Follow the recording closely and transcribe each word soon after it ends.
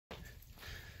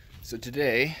So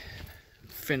today, I'm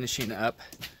finishing up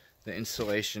the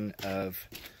installation of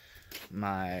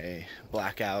my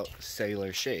Blackout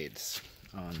cellular shades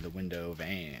on the window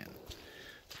van.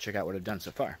 Check out what I've done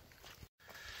so far.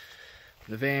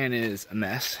 The van is a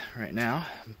mess right now,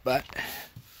 but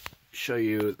show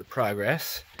you the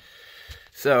progress.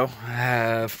 So I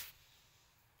have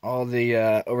all the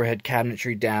overhead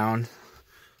cabinetry down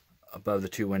above the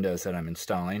two windows that I'm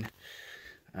installing.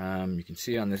 You can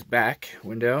see on this back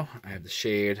window I have the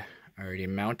shade already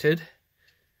mounted.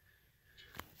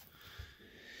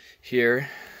 Here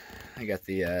I got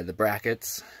the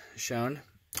brackets shown.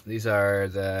 These are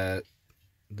the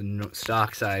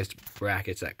stock sized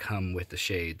brackets that come with the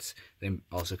shades. They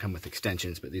also come with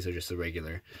extensions, but these are just the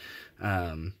regular.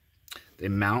 They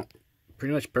mount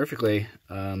pretty much perfectly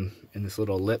in this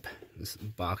little lip, this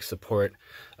box support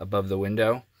above the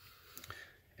window.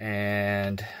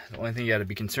 And the only thing you got to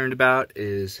be concerned about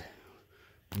is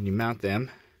when you mount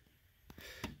them,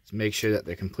 is make sure that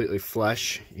they're completely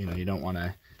flush. You know, you don't want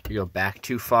to go back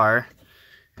too far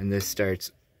and this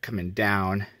starts coming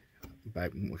down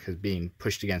because being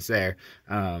pushed against there,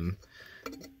 the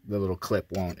little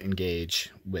clip won't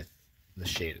engage with the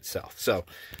shade itself. So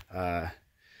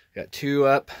got 2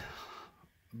 up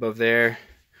above there,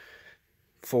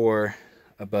 4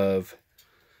 above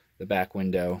the back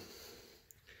window.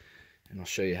 And I'll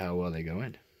show you how well they go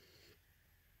in.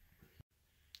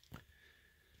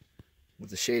 With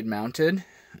the shade mounted,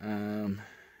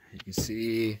 you can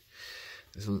see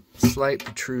there's a slight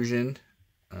protrusion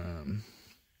from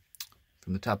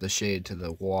the top of the shade to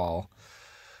the wall.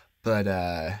 But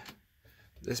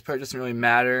this part doesn't really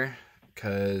matter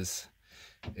because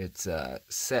it's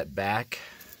set back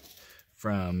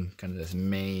from kind of this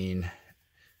main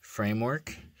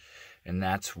framework. And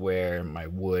that's where my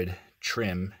wood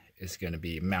trim is going to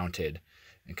be mounted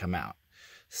and come out.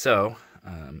 So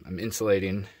I'm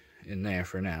insulating in there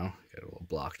for now. Got a little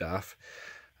blocked off.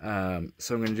 So I'm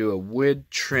going to do a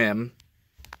wood trim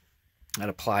out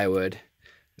of plywood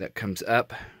that comes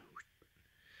up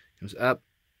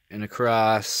and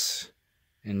across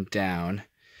and down.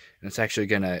 And it's actually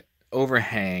going to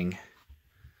overhang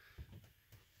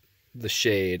the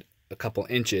shade a couple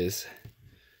inches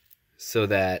so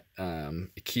that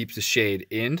it keeps the shade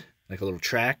in, like a little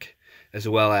track, as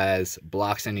well as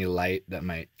blocks any light that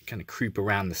might kind of creep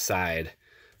around the side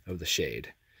of the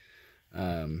shade.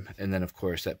 And then of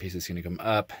course that piece is going to come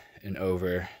up and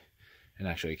over and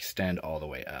actually extend all the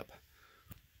way up.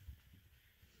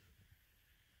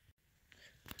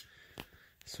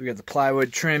 So we got the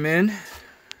plywood trim in.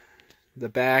 The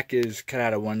back is cut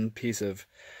out of one piece of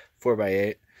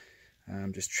 4x8.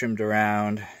 Just trimmed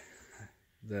around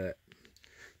the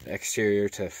exterior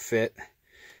to fit.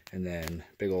 And then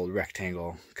big old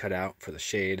rectangle cut out for the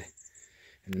shade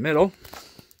in the middle.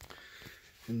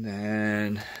 And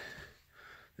then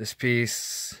this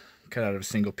piece cut out of a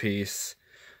single piece,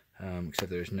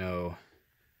 except there's no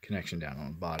connection down on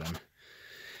the bottom.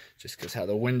 Just because how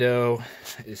the window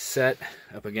is set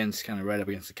up against, kind of right up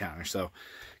against the counter. So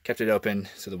kept it open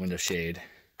so the window shade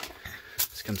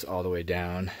just comes all the way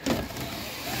down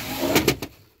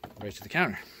right to the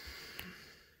counter.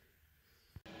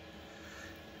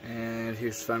 And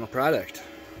here's the final product.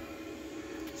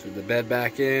 So the bed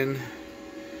back in.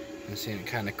 I'm seeing it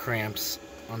kind of cramps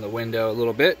on the window a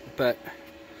little bit, but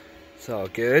it's all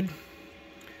good.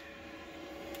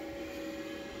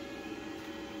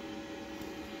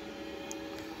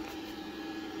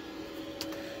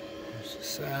 Here's the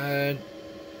side.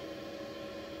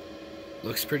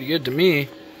 Looks pretty good to me.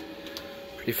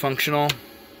 Pretty functional.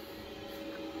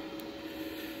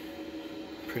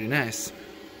 Pretty nice.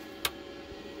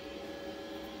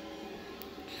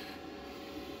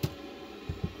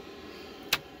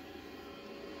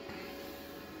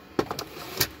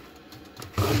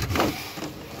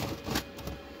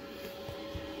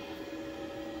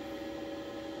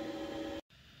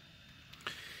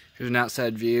 Here's an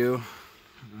outside view.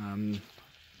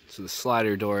 So the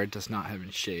slider door does not have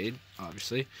any shade,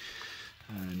 obviously.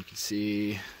 And you can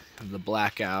see the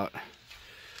blackout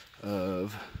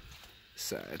of the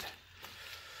side.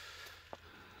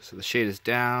 So the shade is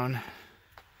down,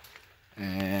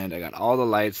 and I got all the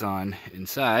lights on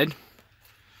inside.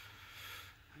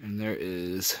 And there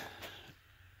is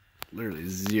literally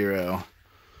zero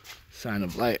sign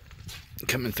of light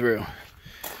coming through.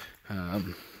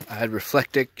 I had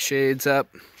reflective shades up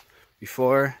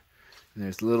before, and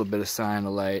there's a little bit of sign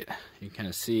of light you can kind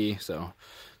of see, so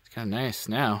it's kind of nice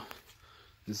now.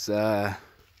 You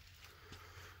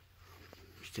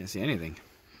can't see anything.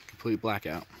 Complete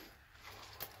blackout.